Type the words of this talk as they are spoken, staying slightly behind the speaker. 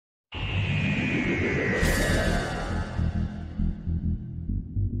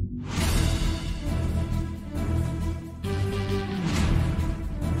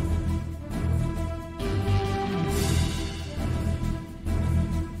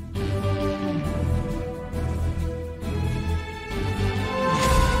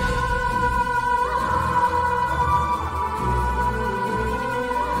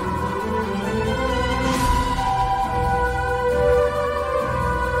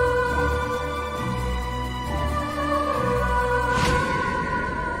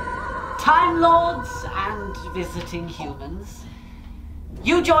Time Lords and visiting humans,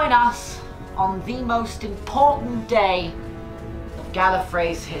 you join us on the most important day of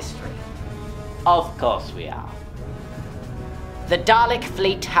Gallifrey's history. Of course we are. The Dalek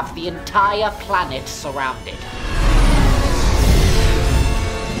fleet have the entire planet surrounded.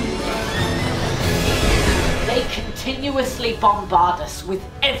 They continuously bombard us with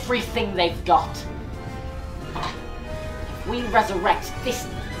everything they've got. If we resurrect this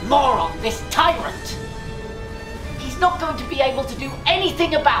moron, this tyrant, he's not going to be able to do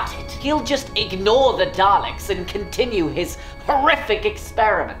anything about it. He'll just ignore the Daleks and continue his horrific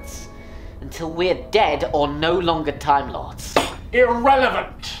experiments until we're dead or no longer Time Lords.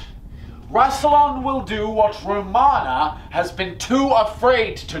 Irrelevant! RASSILON will do what Romana has been too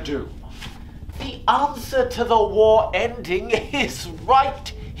afraid to do. The answer to the war ending is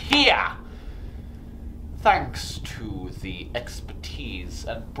right here. Thanks to the expertise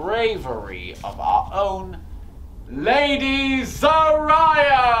and bravery of our own Lady Zariah!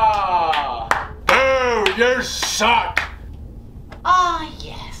 Oh, you suck! Ah,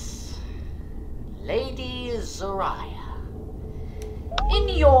 yes. Lady Zariah. In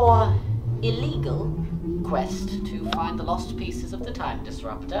your illegal quest to find the lost pieces of the Time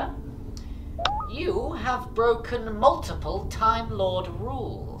Disruptor, you have broken multiple Time Lord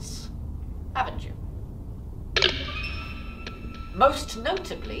rules, haven't you? Most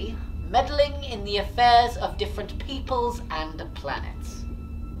notably, meddling in the affairs of different peoples and planets.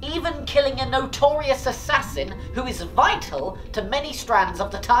 Even killing a notorious assassin who is vital to many strands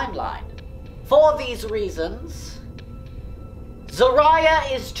of the timeline. For these reasons, Zariah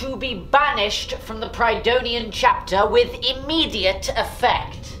is to be banished from the Prydonian chapter with immediate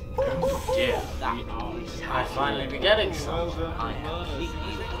effect. dear. I finally be getting some. I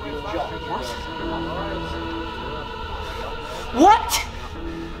completely What?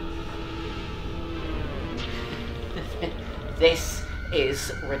 This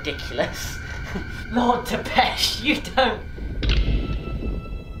is ridiculous. Lord Depeche, you don't...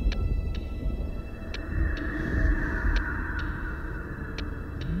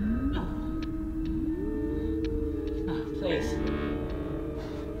 No, please.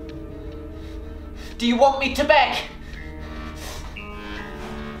 Do you want me to beg?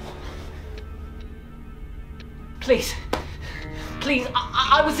 Please. Please,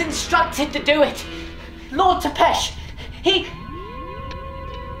 I was instructed to do it. Lord Depeche, he...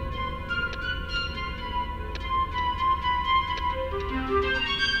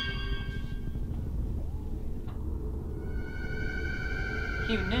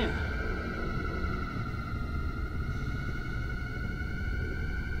 You knew.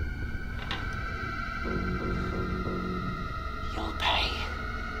 You'll pay.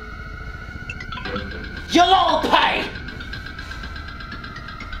 You'll all pay!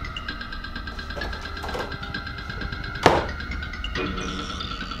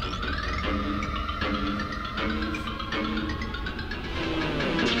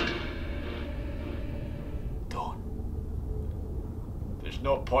 Don't. There's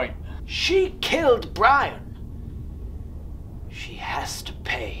no point. She killed Brian. She has to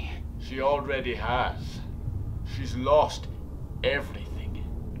pay. She already has. She's lost everything.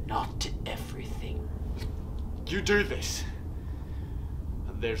 Not everything. You do this,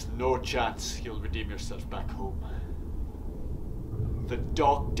 and there's no chance you'll redeem yourself back home. The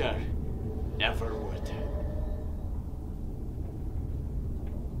Doctor never would.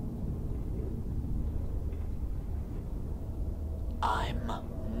 I'm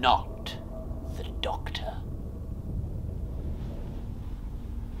not the Doctor.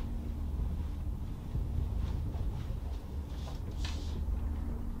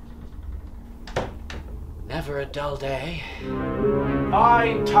 Never a dull day.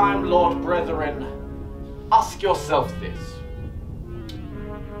 My Time Lord brethren, ask yourself this.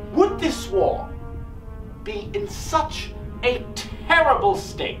 Would this war be in such a terrible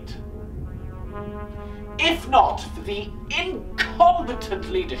state if not for the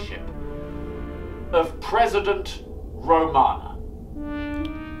incompetent leadership of President Romana?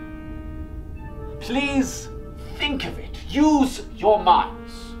 Please think of it. Use your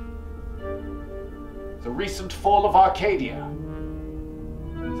minds. The recent fall of Arcadia.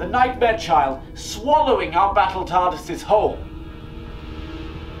 The Nightmare Child swallowing our battle TARDISes whole.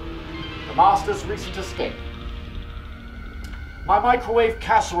 The Master's recent escape. My microwave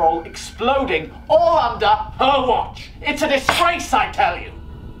casserole exploding all under her watch. It's a disgrace, I tell you.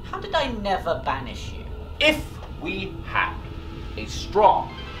 How did I never banish you? If we had a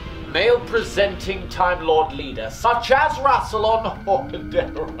strong, male-presenting Time Lord leader such as RASSILON, or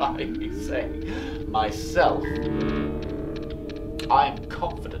dare I say, myself, I'm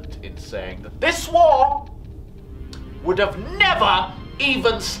confident in saying that this war would have never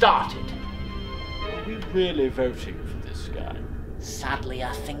even started. Are we really voting for this guy? Sadly,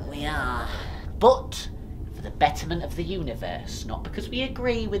 I think we are. But for the betterment of the universe, not because we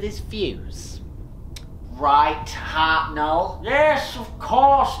agree with his views. Right, Hartnell? Yes, of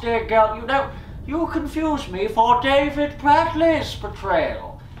course, dear girl. You know, you confuse me for David Bradley's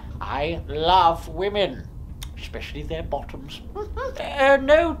portrayal. I love women, especially their bottoms.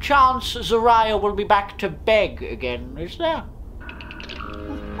 No chance Zariah will be back to beg again, is there?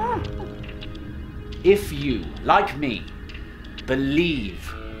 If you, like me,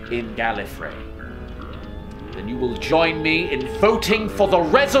 believe in Gallifrey, then you will join me in voting for the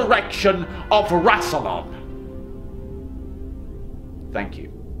resurrection of RASSILON. Thank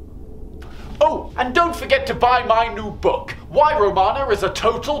you. Oh, and don't forget to buy my new book, Why Romana is a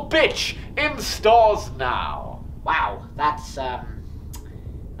Total Bitch, in stores now. Wow, that's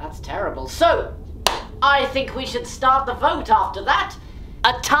terrible. So, I think we should start the vote after that.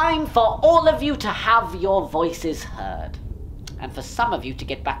 A time for all of you to have your voices heard. And for some of you to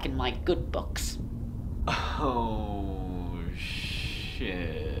get back in my good books. Oh,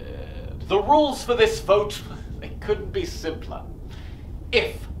 shit. The rules for this vote, they couldn't be simpler.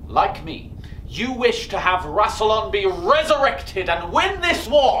 If, like me, you wish to have RASSILON be resurrected and win this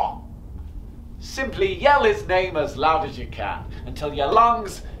war, simply yell his name as loud as you can until your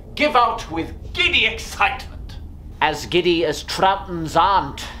lungs give out with giddy excitement. As giddy as Troughton's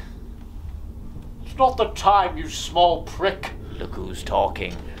aunt. It's not the time, you small prick. Look who's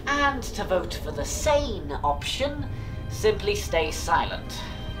talking. And to vote for the sane option, simply stay silent.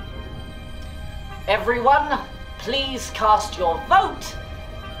 Everyone, please cast your vote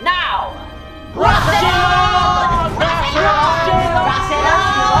now! RASSILON!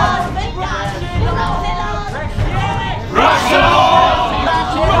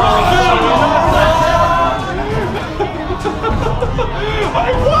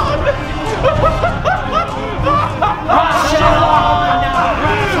 I won! RASSILON!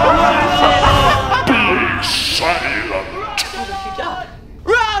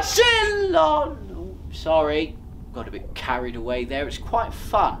 Sorry, got a bit carried away there. It's quite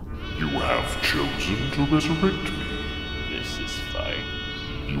fun. You have chosen to resurrect me. This is fine.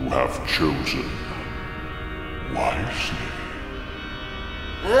 You have chosen wisely.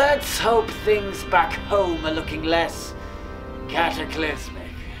 Let's hope things back home are looking less cataclysmic.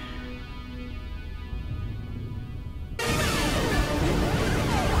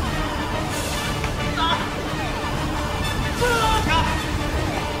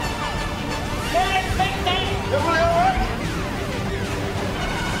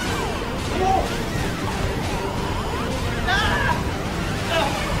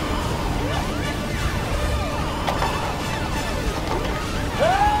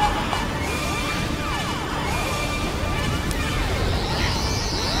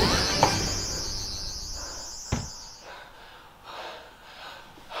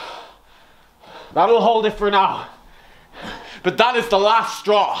 That'll hold it for now. But that is the last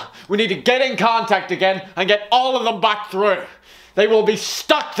straw. We need to get in contact again and get all of them back through. They will be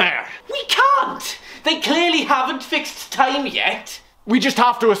stuck there. We can't! They clearly haven't fixed time yet. We just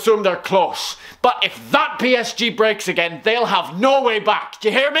have to assume they're close. But if that PSG breaks again, they'll have no way back. Do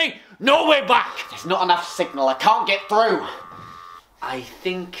you hear me? No way back. There's not enough signal. I can't get through. I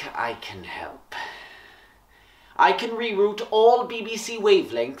think I can help. I can reroute all BBC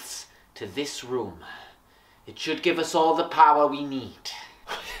wavelengths to this room. It should give us all the power we need.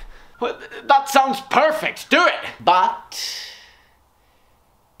 Well, that sounds perfect. Do it. But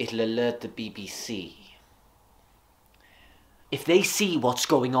it'll alert the BBC. If they see what's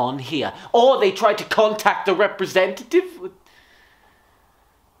going on here, or they try to contact the representative, well,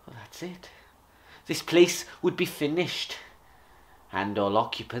 that's it. This place would be finished, and all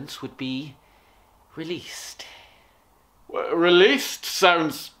occupants would be released. Well, released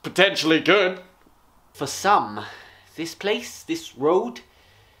sounds potentially good. For some, this place, this road,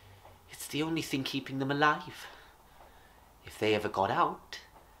 it's the only thing keeping them alive. If they ever got out,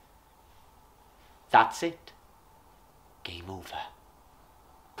 that's it. Game over.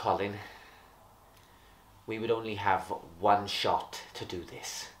 Colin, we would only have one shot to do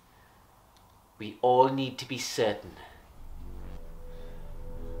this. We all need to be certain.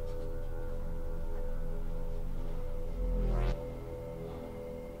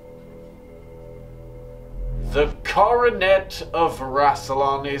 The coronet of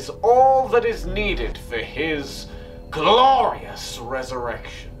RASSILON is all that is needed for his glorious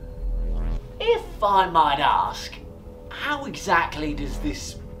resurrection. If I might ask, how exactly does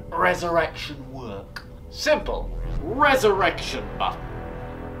this resurrection work? Simple. Resurrection button.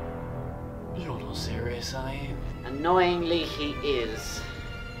 You're not serious, are you? Annoyingly, he is.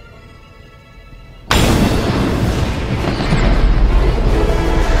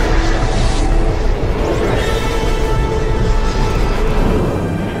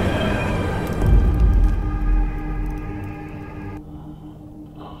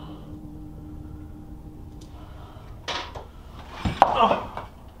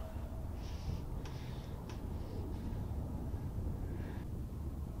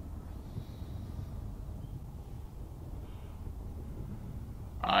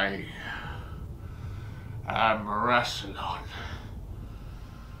 I am RASSILON,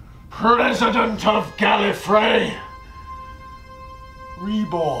 President of Gallifrey,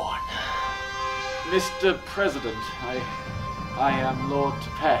 reborn. Mr. President, I am Lord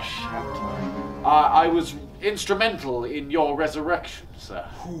Tepesh, and I was instrumental in your resurrection, sir.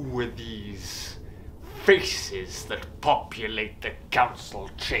 Who were these faces that populate the council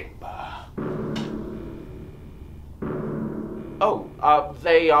chamber? Oh,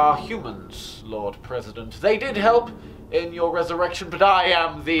 they are humans, Lord President. They did help in your resurrection, but I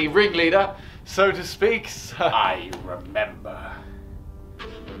am the ringleader, so to speak, sir. I remember.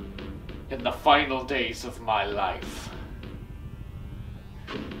 In the final days of my life,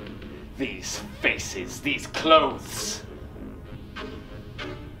 these faces, these clothes,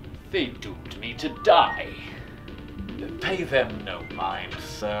 they doomed me to die. Pay them no mind,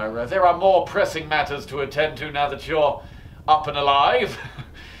 sir. There are more pressing matters to attend to now that you're up and alive.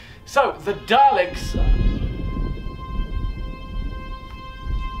 So, the Daleks...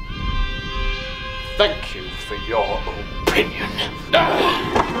 Thank you for your opinion. Now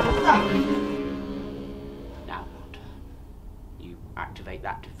what? You activate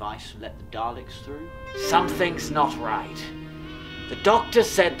that device and let the Daleks through? Something's not right. The doctor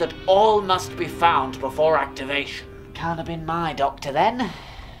said that all must be found before activation. Can't have been my doctor then.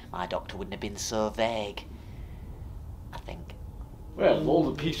 My doctor wouldn't have been so vague. I think. Well, all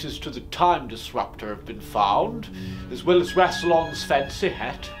the pieces to the time disruptor have been found, as well as Rassilon's fancy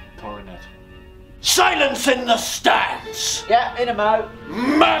hat, coronet. Silence in the stands! Yeah, in a mo.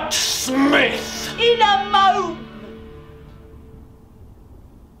 Matt Smith! In a mo!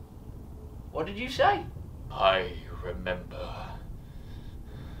 What did you say? I remember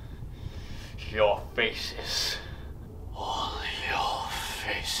your faces. All your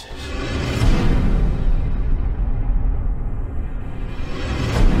faces.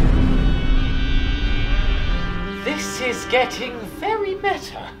 This is getting very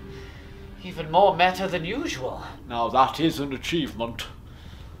meta. Even more meta than usual. Now that is an achievement.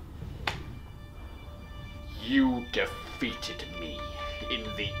 You defeated me in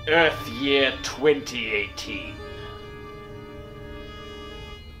the Earth year 2018.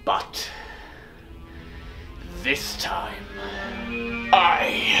 But this time,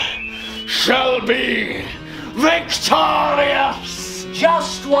 I shall be victorious!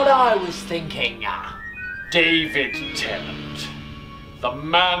 Just what I was thinking. David Tennant, the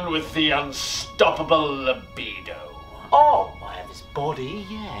man with the unstoppable libido. Oh, I have his body,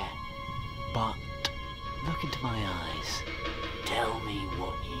 yeah. But look into my eyes. Tell me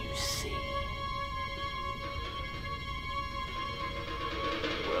what you see.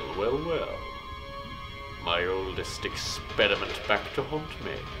 Well, well, well. My oldest experiment back to haunt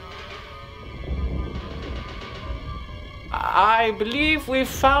me. I believe we've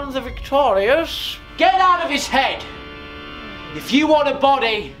found the victorious. Get out of his head! If you want a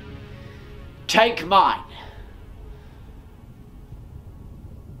body, take mine.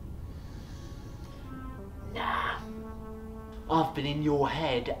 Nah. I've been in your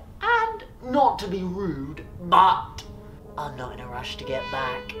head, and not to be rude, but I'm not in a rush to get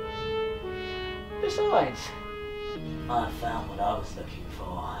back. Besides, I found what I was looking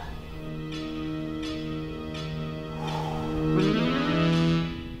for.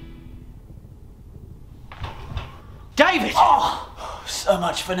 David! Oh, so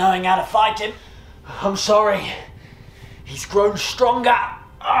much for knowing how to fight him. I'm sorry. He's grown stronger.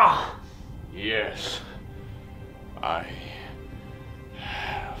 Ah. Yes, I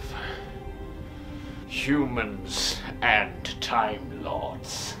have. Humans and Time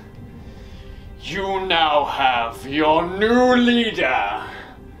Lords. You now have your new leader.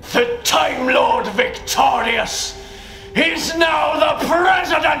 The Time Lord Victorious is now the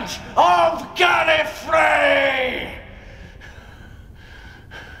President of Gallifrey!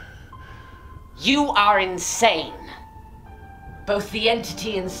 You are insane. Both the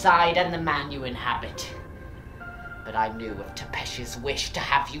entity inside and the man you inhabit. But I knew of Tepesh's wish to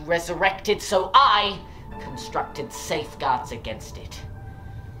have you resurrected, so I constructed safeguards against it.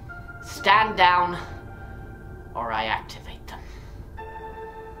 Stand down, or I activate them.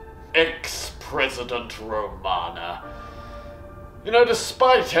 Ex-President Romana. You know,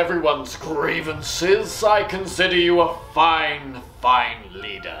 despite everyone's grievances, I consider you a fine, fine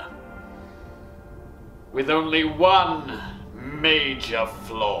leader. With only one major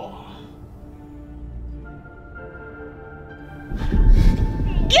flaw.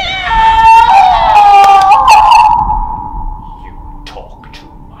 You talk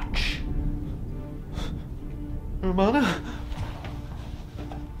too much. Romana?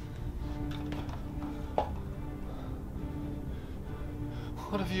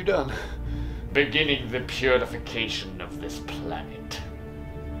 What have you done? Beginning the purification of this planet.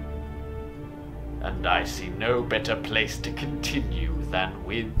 And I see no better place to continue than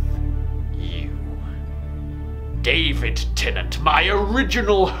with you. David Tennant, my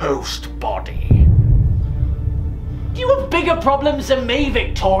original host body. You have bigger problems than me,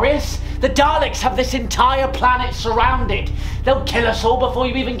 Victorious. The Daleks have this entire planet surrounded. They'll kill us all before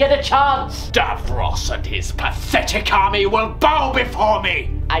you even get a chance. Davros and his pathetic army will bow before me.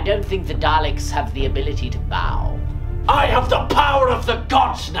 I don't think the Daleks have the ability to bow. I have the power of the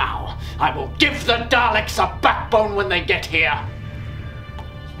gods now. I will give the Daleks a backbone when they get here.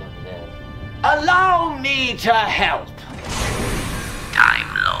 Allow me to help. Time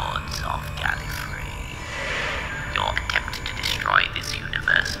Lords of Gallifrey. Your attempt to destroy this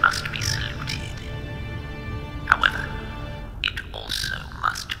universe must be saluted. However, it also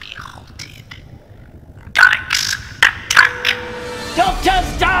must be halted. Daleks, attack!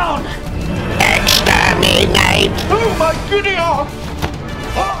 Doctors down! Exterminate! Oh my goodness!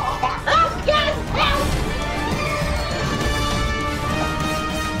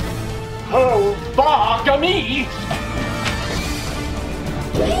 Oh, Bargamy!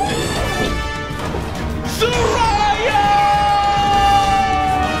 Soraya!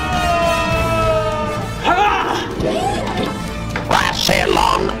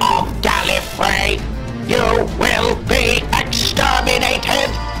 RASSILON of Gallifrey, you will be exterminated!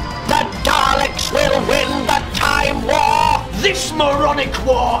 The Daleks will win the Time War! This moronic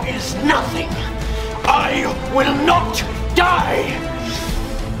war is nothing! I will not die!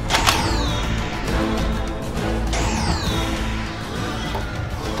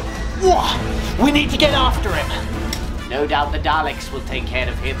 We need to get after him. No doubt the Daleks will take care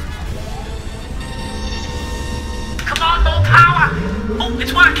of him. Come on, more power! Oh,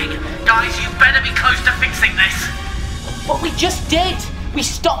 it's working! Guys, you better be close to fixing this! But we just did! We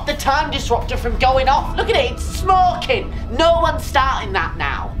stopped the time disruptor from going off. Look at it, it's smoking. No one's starting that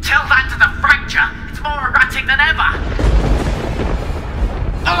now. Tell that to the fracture! It's more erratic than ever!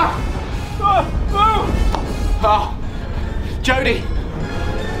 Jodie!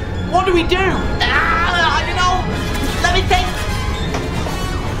 What do we do? I don't know. Let me think.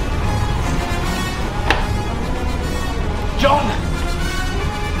 John!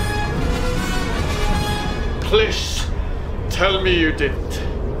 Please, tell me you didn't.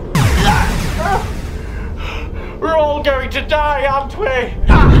 We're all going to die, aren't we?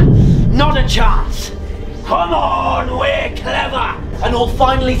 Not a chance. Come on, we're clever. And all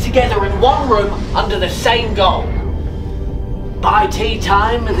finally together in one room under the same goal. By tea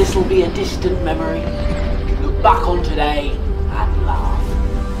time, this will be a distant memory. Look back on today and laugh.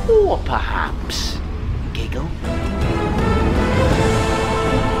 Or perhaps giggle.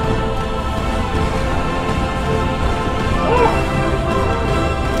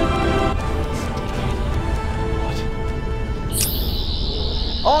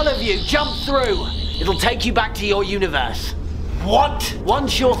 All of you, jump through. It'll take you back to your universe. What?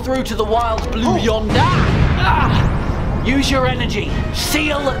 Once you're through to the wild blue yonder, use your energy.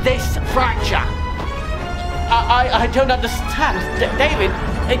 Seal this fracture. I don't understand. David,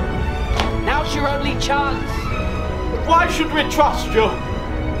 now's your only chance. Why should we trust you?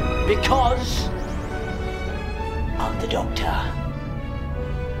 Because I'm the Doctor.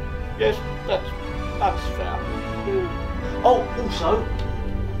 Yes, that's fair. Oh, also,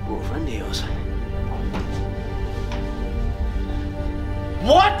 we're a friend of yours.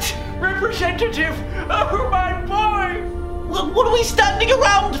 What? Representative? Oh, my boy! What are we standing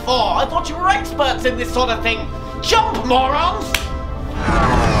around for? I thought you were experts in this sort of thing. Jump, morons!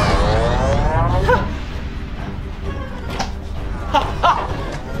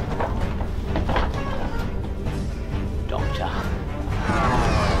 Doctor.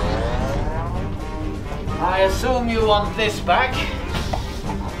 I assume you want this back.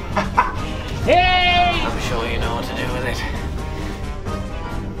 Hey! I'm sure you know what to do with it.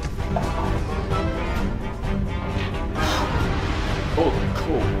 Oh,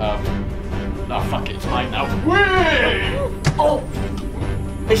 cool. No, fuck it, it's mine now. Whee! Oh!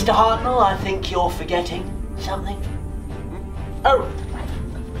 Mr. Hartnell, I think you're forgetting something. Oh!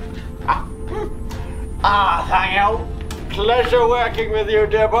 Ah, thank you. Pleasure working with you,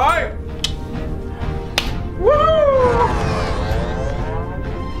 dear boy. Woo!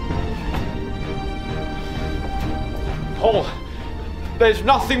 Paul, there's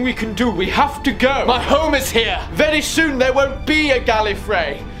nothing we can do. We have to go. My home is here. Very soon there won't be a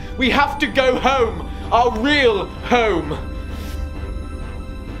Gallifrey. We have to go home. Our real home.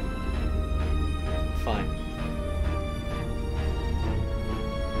 Fine.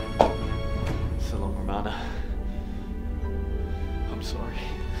 So long, Romana. I'm sorry.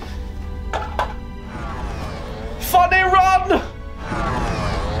 Funny run!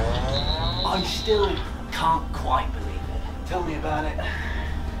 I still can't quite believe it. Tell me about it.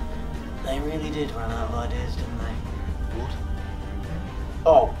 They really did run out of ideas, didn't they? What?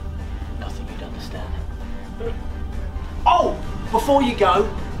 Oh, nothing you'd understand. Oh! Before you go,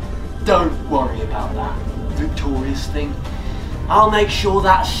 don't worry about that Victorious thing. I'll make sure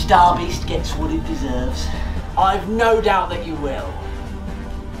that Star Beast gets what it deserves. I've no doubt that you will,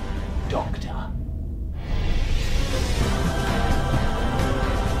 Doctor.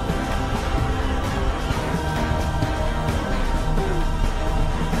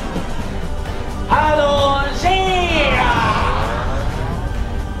 Hello, Zia!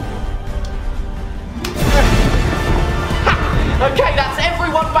 Okay, that's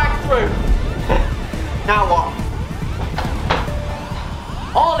everyone back through. Now what?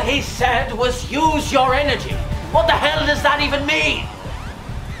 All he said was use your energy. What the hell does that even mean?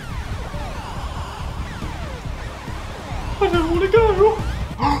 I don't want to go.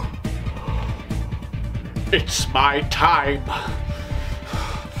 It's my time.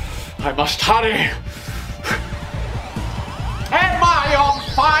 I must hurry. Am I on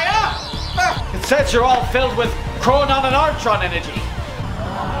fire? It says you're all filled with Chronon and Artron energy.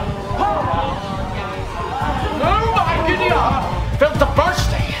 Oh my goodness! Filled to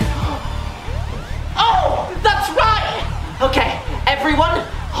bursting. Oh, that's right! Okay, everyone,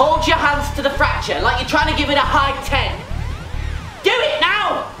 hold your hands to the fracture like you're trying to give it a high 10. Do it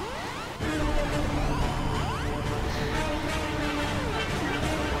now!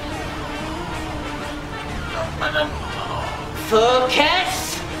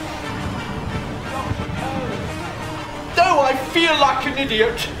 Focus! Oh, I feel like an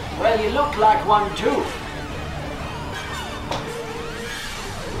idiot. Well, you look like one too.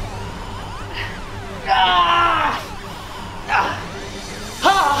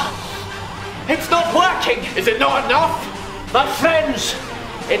 It's not working. Is it not enough? My friends,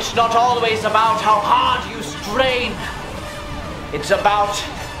 it's not always about how hard you strain. It's about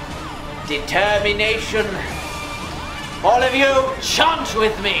determination. All of you, chant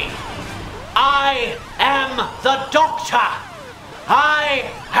with me. I am the Doctor. I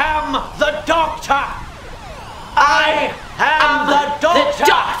am the Doctor. I am the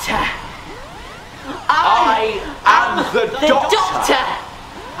Doctor. I am the Doctor.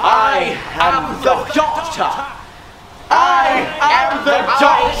 I am the Doctor. I am the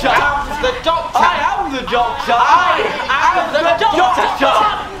Doctor. I am the Doctor. I am the Doctor. I am the Doctor.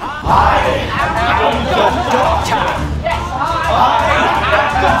 I am the Doctor.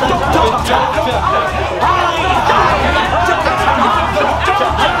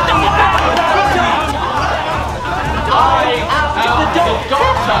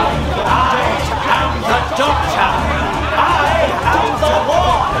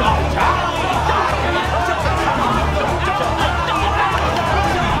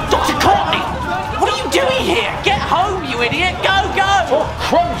 Idiot, go, go! Oh,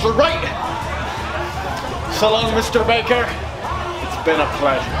 crumbs are right. So long, Mr. Baker. It's been a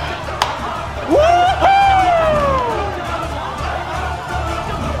pleasure. Woohoo!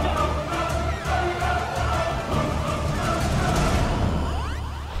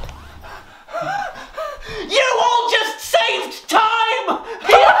 You all just saved time!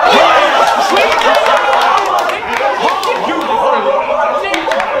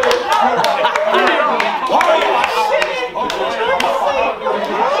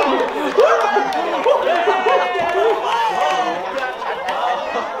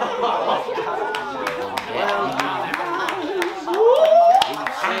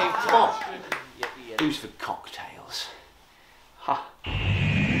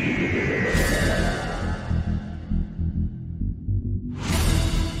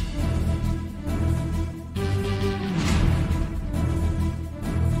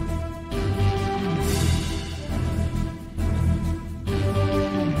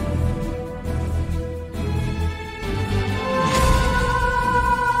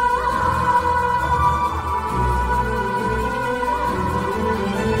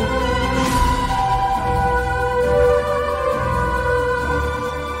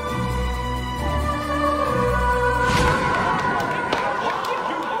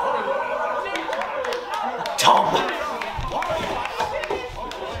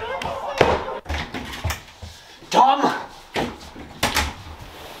 Tom!